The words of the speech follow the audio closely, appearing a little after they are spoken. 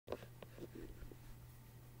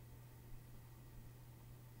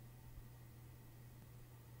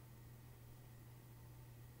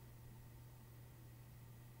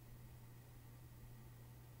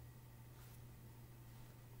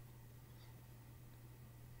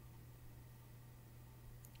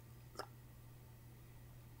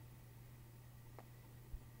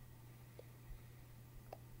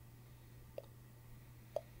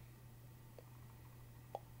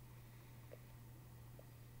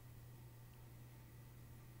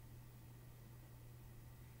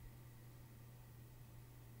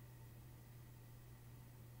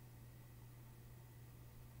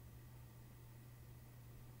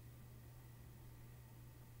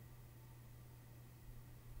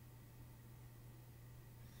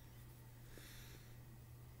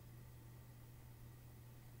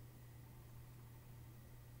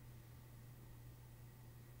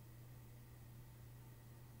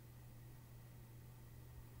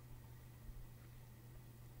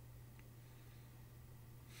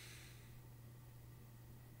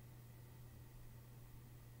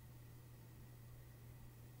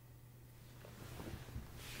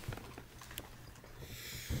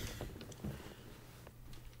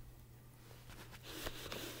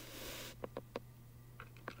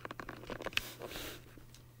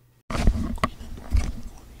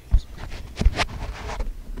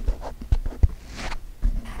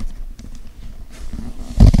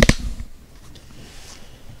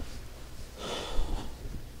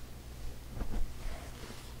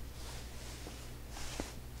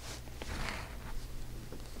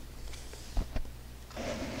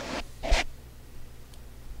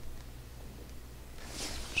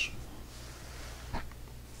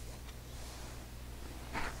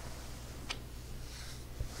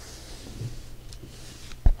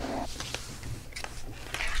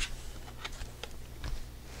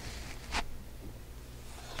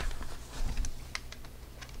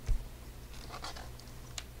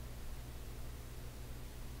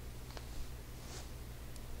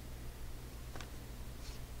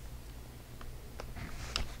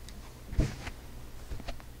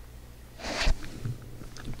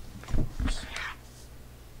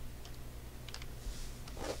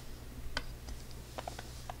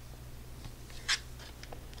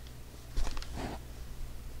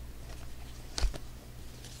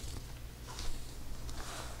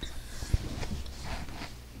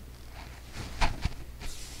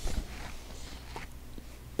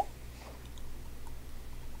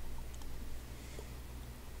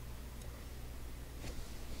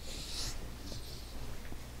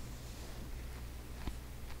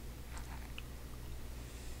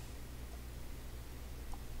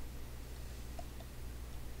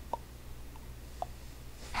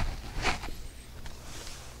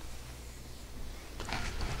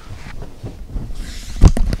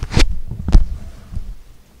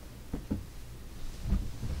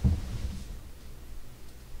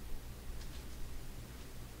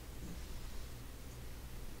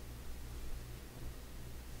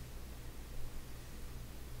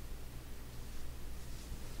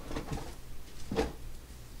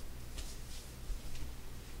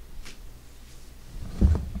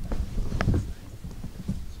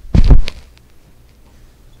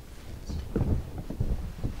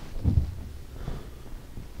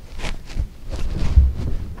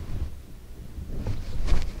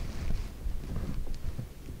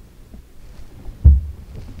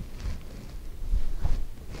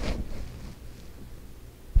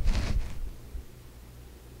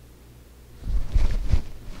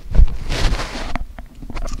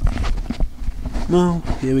Well,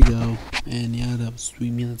 here we go. And yeah, that was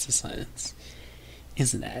 3 minutes of silence.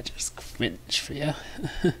 Isn't that just cringe for you?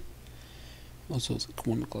 Also, it's like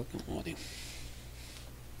 1 o'clock in the morning.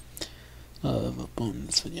 Of a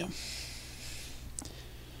bonus video.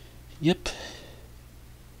 Yep.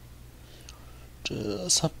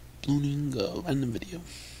 Just uploading a random video.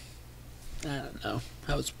 I don't know.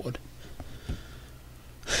 I was bored.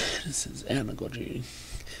 This is Anna Godzilla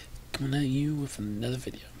coming at you with another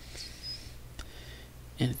video.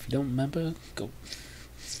 And if you don't remember, go.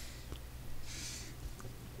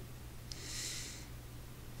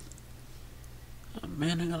 Oh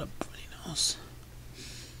man, I got a pretty nose.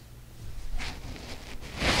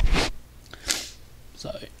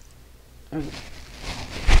 Sorry.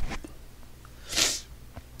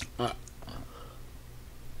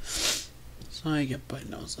 Sorry, I get bright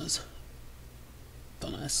noses.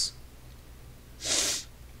 Don't nice.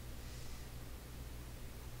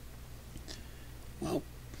 Well.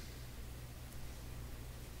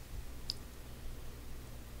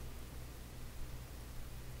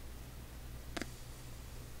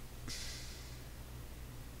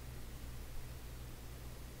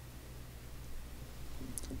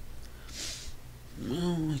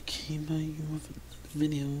 Well, I came at you with a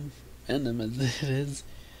video, random as it is.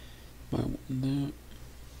 My window.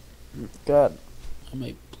 God, am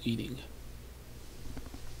I bleeding?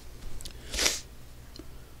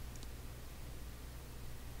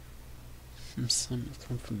 Something's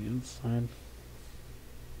coming from the inside.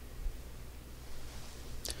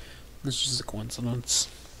 This is just a coincidence.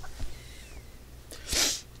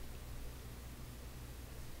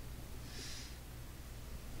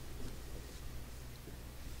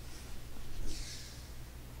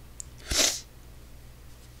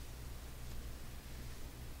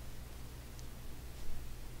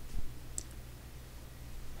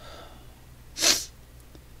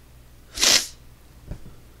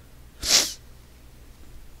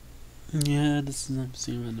 Yeah, this is I'm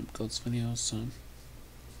seeing random ghost videos, so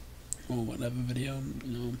or whatever video,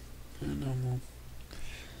 you know, I don't know.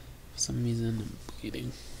 For some reason I'm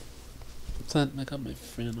bleeding. So I got my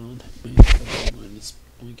fan on. My this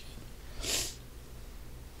blanket.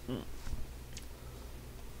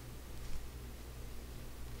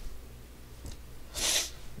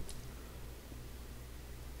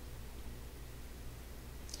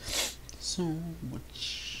 So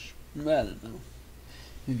which I don't know.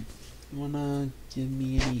 If you wanna give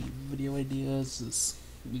me any video ideas, just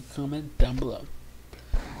leave a comment down below.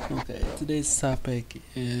 Okay, today's topic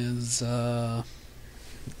is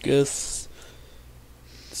guess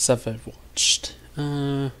stuff I've watched.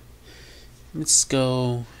 Let's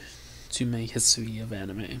go to my history of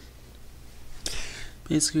anime.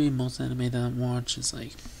 Basically, most anime that I watch is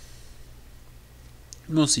like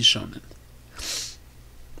mostly shonen,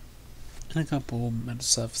 and a couple meta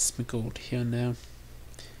stuff sprinkled here and there.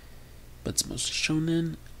 But it's mostly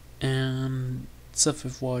shonen, and stuff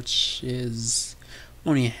I've watched is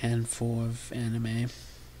only a handful of anime.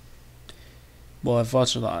 Well, I've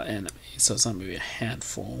watched a lot of anime, so it's not really a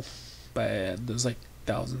handful, but there's like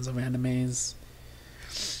thousands of animes.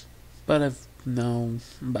 But I've known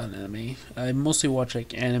about anime. I mostly watch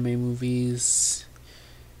like anime movies,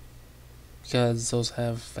 because those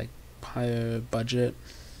have like higher budget,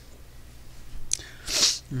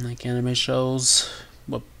 and like anime shows.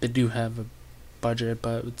 Well, they do have a budget,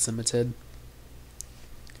 but it's limited.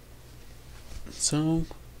 So,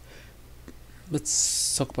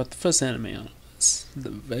 let's talk about the first anime on this. The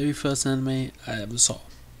very first anime I ever saw,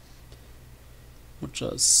 which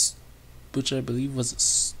I believe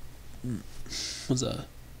was a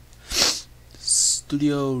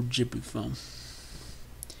Studio Ghibli film.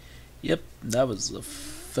 Yep, that was the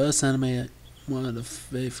first anime, one of the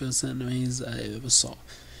very first animes I ever saw.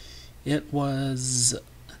 It was,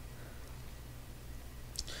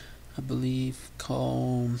 I believe,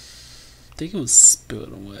 called, I think it was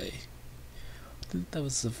Spirited Away. I think that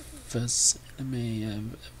was the first anime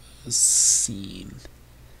I've ever seen.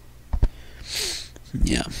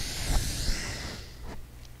 Yeah.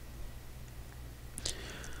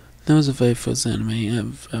 That was the very first anime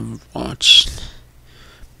I've ever watched.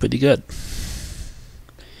 Pretty good.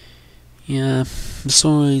 Yeah, the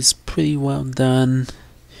story's pretty well done.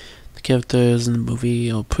 Characters in the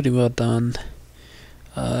movie are pretty well done.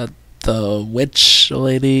 The witch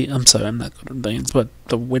lady, I'm sorry, I'm not good at names, but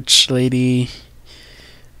the witch lady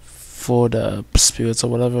for the spirits or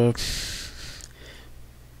whatever,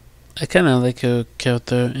 I kind of like her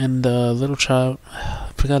character. And the little child, I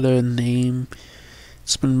forgot her name.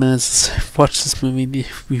 It's been minutes since I've watched this movie.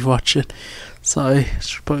 Rewatch it. Sorry, I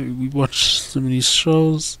should probably rewatch some of these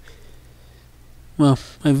shows. Well,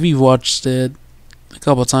 I rewatched it a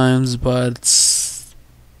couple times, but it's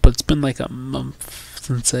been like a month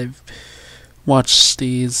since I've watched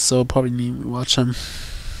these, so I'll probably need to watch them.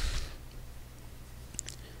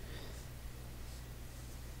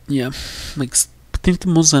 Yeah, like I think the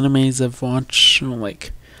most animes I've watched are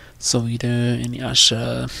like Solita and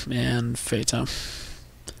Yasha and Fairytail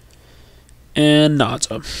and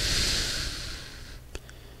Naruto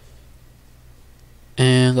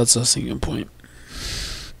and Godzilla Single Point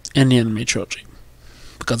and the anime trilogy,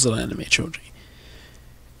 Godzilla anime trilogy,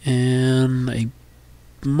 and like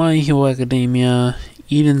My Hero Academia,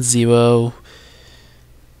 Eden Zero,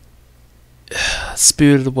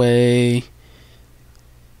 Spirited Away,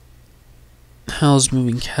 Howl's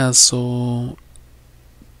Moving Castle,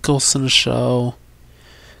 Ghost in the Shell,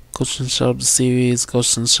 Ghost in the Shell the series,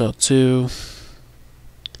 Ghost in the Shell 2,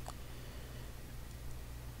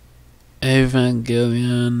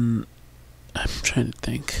 Evangelion. I'm trying to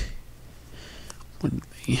think. When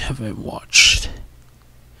have I watched?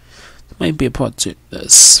 There might be a part 2 of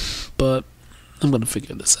this, but I'm gonna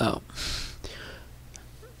figure this out.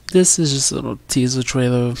 This is just a little teaser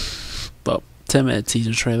trailer, about 10-minute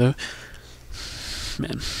teaser trailer.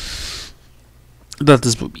 Man, I thought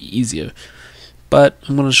this would be easier, but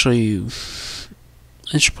I'm gonna show you.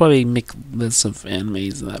 I should probably make a list of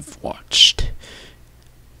animes that I've watched,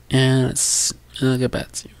 and I'll get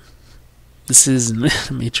back to you. This is an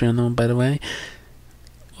anime channel, by the way.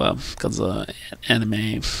 Well, because of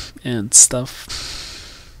anime and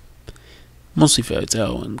stuff, mostly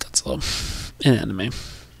Fairytail and Godzilla and anime.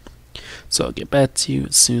 So I'll get back to you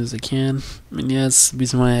as soon as I can. And yes, the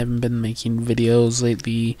reason why I haven't been making videos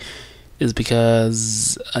lately is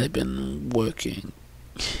because I've been working.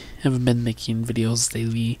 I haven't been making videos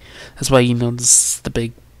lately. That's why you notice the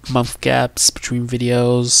big month gaps between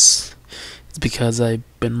videos. It's because I've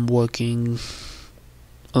been working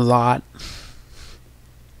a lot.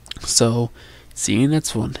 So, see you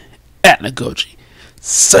next one. At Nagoji,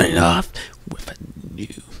 signing off with a new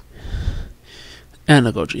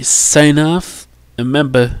Nagoji. Sign off.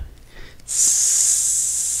 Remember,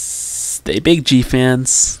 stay big, G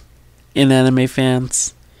fans and anime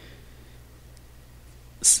fans.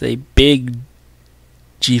 Stay big,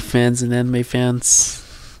 G fans and anime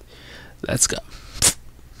fans. Let's go.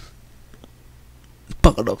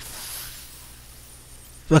 Buckle up.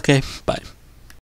 Okay, bye.